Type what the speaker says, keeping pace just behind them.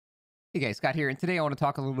Hey guys, Scott here, and today I want to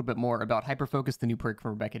talk a little bit more about Hyperfocus, the new perk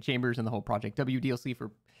from Rebecca Chambers, and the whole Project W DLC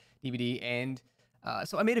for DVD. And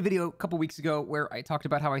so I made a video a couple weeks ago where I talked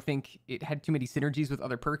about how I think it had too many synergies with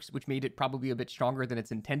other perks, which made it probably a bit stronger than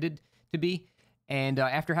it's intended to be. And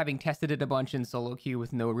after having tested it a bunch in solo queue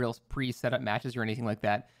with no real pre-set up matches or anything like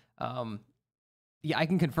that, yeah, I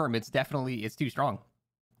can confirm it's too strong.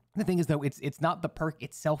 The thing is, though, it's not the perk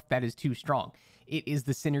itself that is too strong. It is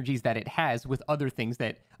the synergies that it has with other things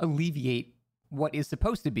that alleviate what is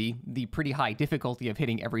supposed to be the pretty high difficulty of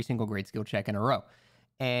hitting every single great skill check in a row.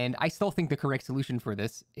 And I still think the correct solution for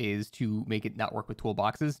this is to make it not work with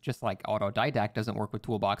toolboxes, just like Autodidact doesn't work with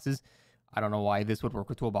toolboxes. I don't know why this would work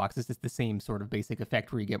with toolboxes. It's the same sort of basic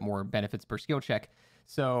effect where you get more benefits per skill check.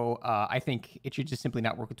 So I think it should just simply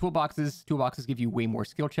not work with toolboxes. Toolboxes give you way more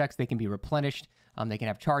skill checks. They can be replenished. They can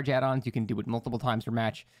have charge add-ons. You can do it multiple times per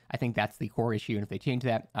match. I think that's the core issue. And if they change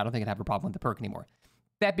that, I don't think I'd have a problem with the perk anymore.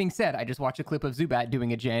 That being said, I just watched a clip of Zubat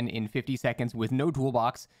doing a gen in 50 seconds with no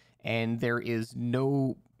toolbox, and there is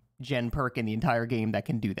no gen perk in the entire game that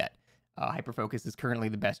can do that. Hyperfocus is currently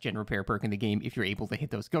the best gen repair perk in the game if you're able to hit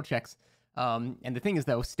those skill checks. And the thing is,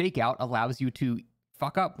 though, Stakeout allows you to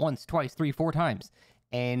fuck up once, twice, 3, 4 times.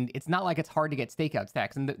 And it's not like it's hard to get Stakeout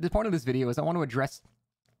stacks. And the point of this video is I want to address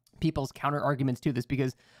people's counter arguments to this,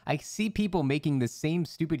 because I see people making the same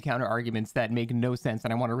stupid counter arguments that make no sense.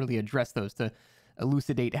 And I want to really address those to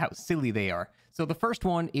elucidate how silly they are. So the first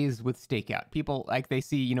one is with Stakeout. People, like, they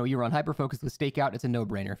see, you run Hyperfocus with Stakeout, it's a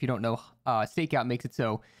no-brainer. If you don't know, Stakeout makes it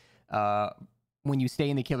so when you stay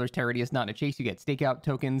in the killer's territory, not in a chase, you get Stakeout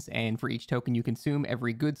tokens, and for each token you consume,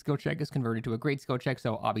 every good skill check is converted to a great skill check,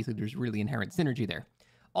 so obviously there's really inherent synergy there.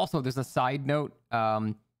 Also, there's a side note.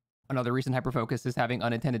 Another reason Hyperfocus is having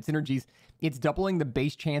unintended synergies, it's doubling the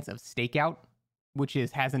base chance of Stakeout, which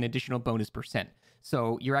has an additional bonus percent.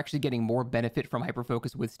 So you're actually getting more benefit from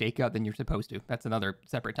Hyperfocus with Stakeout than you're supposed to. That's another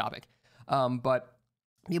separate topic. But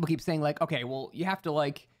people keep saying, like, okay, well, you have to,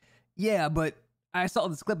 like, yeah, but I saw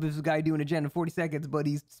this clip of this guy doing a gen in 40 seconds, but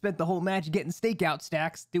he's spent the whole match getting Stakeout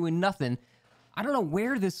stacks, doing nothing. I don't know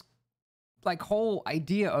where this, like, whole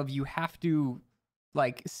idea of you have to,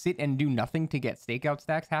 like, sit and do nothing to get Stakeout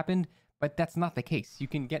stacks happened, but that's not the case. You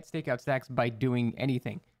can get Stakeout stacks by doing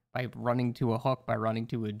anything. By running to a hook, by running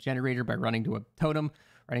to a generator, by running to a totem,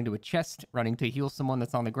 running to a chest, running to heal someone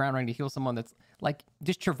that's on the ground, running to heal someone that's, like,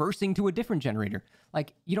 just traversing to a different generator.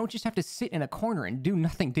 Like, you don't just have to sit in a corner and do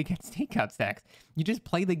nothing to get Stakeout stacks. You just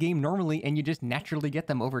play the game normally, and you just naturally get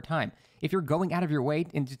them over time. If you're going out of your way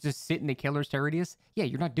and just sit in the killer's territory, yeah,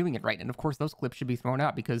 you're not doing it right. And of course, those clips should be thrown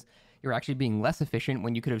out because you're actually being less efficient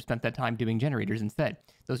when you could have spent that time doing generators instead.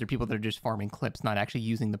 Those are people that are just farming clips, not actually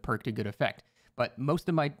using the perk to good effect. But most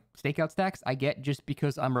of my Stakeout stacks I get just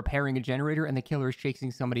because I'm repairing a generator and the killer is chasing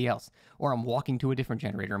somebody else. Or I'm walking to a different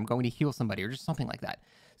generator, I'm going to heal somebody, or just something like that.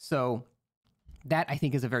 So that, I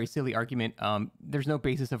think, is a very silly argument. There's no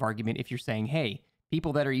basis of argument if you're saying, hey,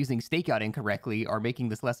 people that are using Stakeout incorrectly are making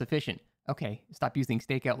this less efficient. Okay, stop using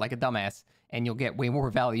Stakeout like a dumbass, and you'll get way more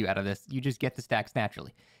value out of this. You just get the stacks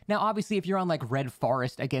naturally. Now, obviously, if you're on, like, Red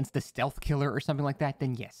Forest against the Stealth Killer or something like that,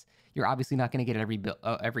 then yes, you're obviously not going to get it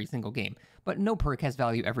every single game. But no perk has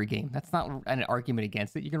value every game. That's not an argument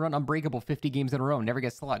against it. You can run Unbreakable 50 games in a row and never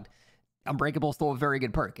get slugged. Unbreakable is still a very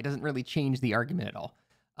good perk. It doesn't really change the argument at all.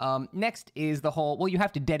 Next is the whole, well, you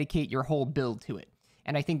have to dedicate your whole build to it.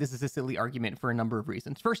 And I think this is a silly argument for a number of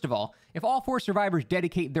reasons. First of all, if all 4 survivors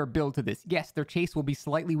dedicate their build to this, yes, their chase will be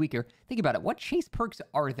slightly weaker. Think about it. What chase perks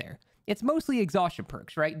are there? It's mostly exhaustion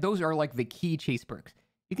perks, right? Those are, like, the key chase perks.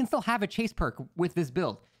 You can still have a chase perk with this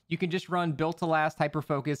build. You can just run Built to Last,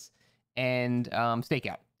 Hyperfocus, and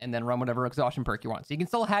Stakeout, and then run whatever exhaustion perk you want. So you can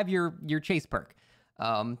still have your chase perk.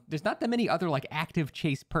 There's not that many other, like, active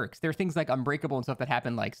chase perks. There are things like Unbreakable and stuff that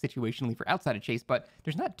happen, like, situationally for outside of chase, but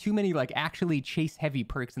there's not too many, like, actually chase-heavy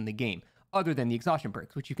perks in the game, other than the exhaustion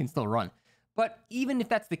perks, which you can still run. But even if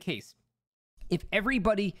that's the case, if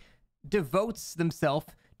everybody devotes themselves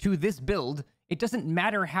to this build, it doesn't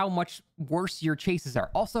matter how much worse your chases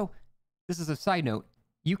are. Also, this is a side note,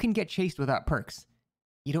 you can get chased without perks.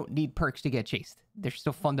 You don't need perks to get chased. There's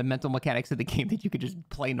still fundamental mechanics of the game that you could just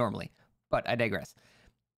play normally. But I digress.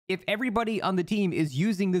 If everybody on the team is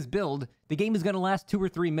using this build, the game is going to last 2 or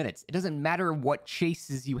 3 minutes. It doesn't matter what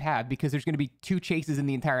chases you have because there's going to be 2 chases in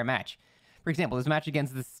the entire match. For example, this match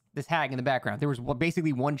against this hag in the background, there was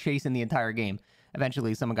basically 1 chase in the entire game.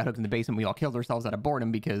 Eventually, someone got hooked in the basement. We all killed ourselves out of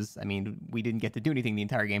boredom because, I mean, we didn't get to do anything the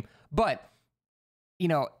entire game. But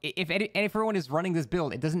if everyone is running this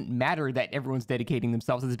build, it doesn't matter that everyone's dedicating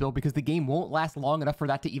themselves to this build because the game won't last long enough for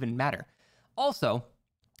that to even matter. Also,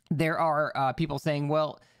 there are people saying,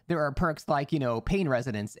 well, there are perks like, pain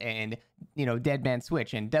resonance and, dead man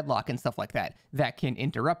switch and deadlock and stuff like that that can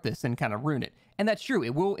interrupt this and kind of ruin it. And that's true.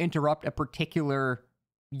 It will interrupt a particular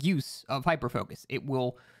use of hyperfocus. It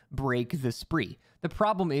will break the spree. The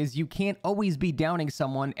problem is you can't always be downing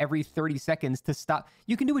someone every 30 seconds to stop.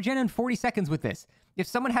 You can do a gen in 40 seconds with this.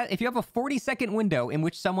 If you have a 40-second window in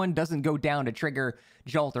which someone doesn't go down to trigger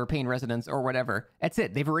jolt or pain resonance or whatever, that's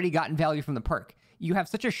it. They've already gotten value from the perk. You have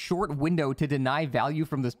such a short window to deny value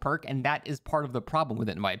from this perk, and that is part of the problem with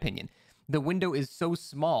it, in my opinion. The window is so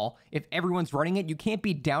small. If everyone's running it, you can't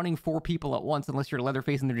be downing 4 people at once unless you're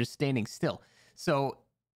Leatherface and they're just standing still. So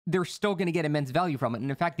they're still going to get immense value from it. And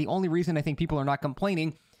in fact, the only reason I think people are not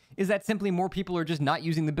complaining is that simply more people are just not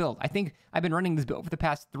using the build. I think I've been running this build for the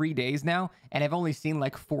past 3 days now, and I've only seen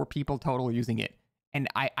like 4 people total using it. And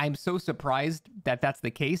I'm so surprised that that's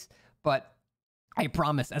the case, but I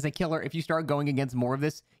promise, as a killer, if you start going against more of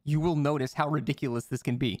this, you will notice how ridiculous this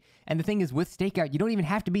can be. And the thing is, with Stakeout, you don't even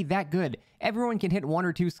have to be that good. Everyone can hit 1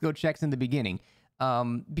 or 2 skill checks in the beginning.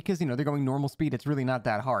 Because, they're going normal speed, it's really not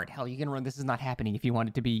that hard. Hell, you can run This Is Not Happening if you want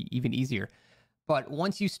it to be even easier. But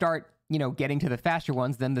once you start, getting to the faster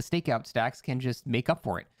ones, then the Stakeout stacks can just make up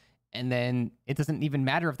for it. And then it doesn't even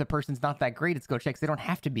matter if the person's not that great at skill checks. They don't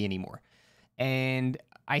have to be anymore. And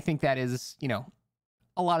I think that is,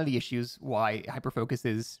 a lot of the issues why Hyperfocus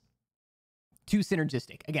is too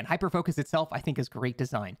synergistic. Again, Hyperfocus itself, I think, is great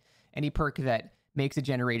design. Any perk that makes a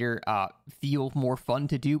generator feel more fun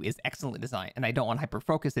to do is excellent design, and I don't want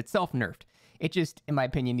Hyperfocus itself nerfed. It just, in my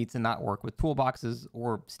opinion, needs to not work with toolboxes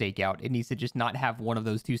or Stakeout. It needs to just not have one of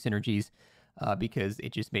those 2 synergies because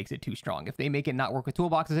it just makes it too strong. If they make it not work with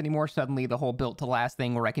toolboxes anymore, suddenly the whole built to last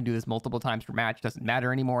thing where I can do this multiple times per match doesn't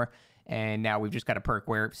matter anymore. And now we've just got a perk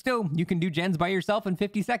where still you can do gens by yourself in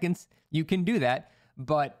 50 seconds. You can do that,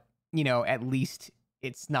 but, at least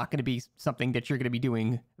it's not going to be something that you're going to be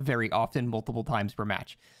doing very often, multiple times per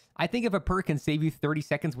match. I think if a perk can save you 30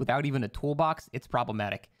 seconds without even a toolbox, it's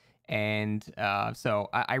problematic. And so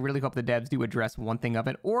I really hope the devs do address one thing of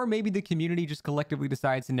it, or maybe the community just collectively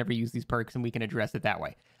decides to never use these perks and we can address it that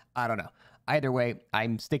way. I don't know. Either way,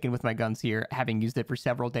 I'm sticking with my guns here, having used it for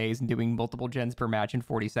several days and doing multiple gens per match in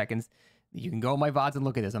 40 seconds. You can go on my VODs and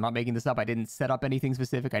look at this. I'm not making this up. I didn't set up anything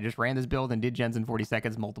specific. I just ran this build and did gens in 40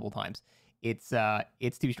 seconds multiple times. It's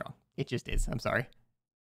too strong. It just is. I'm sorry.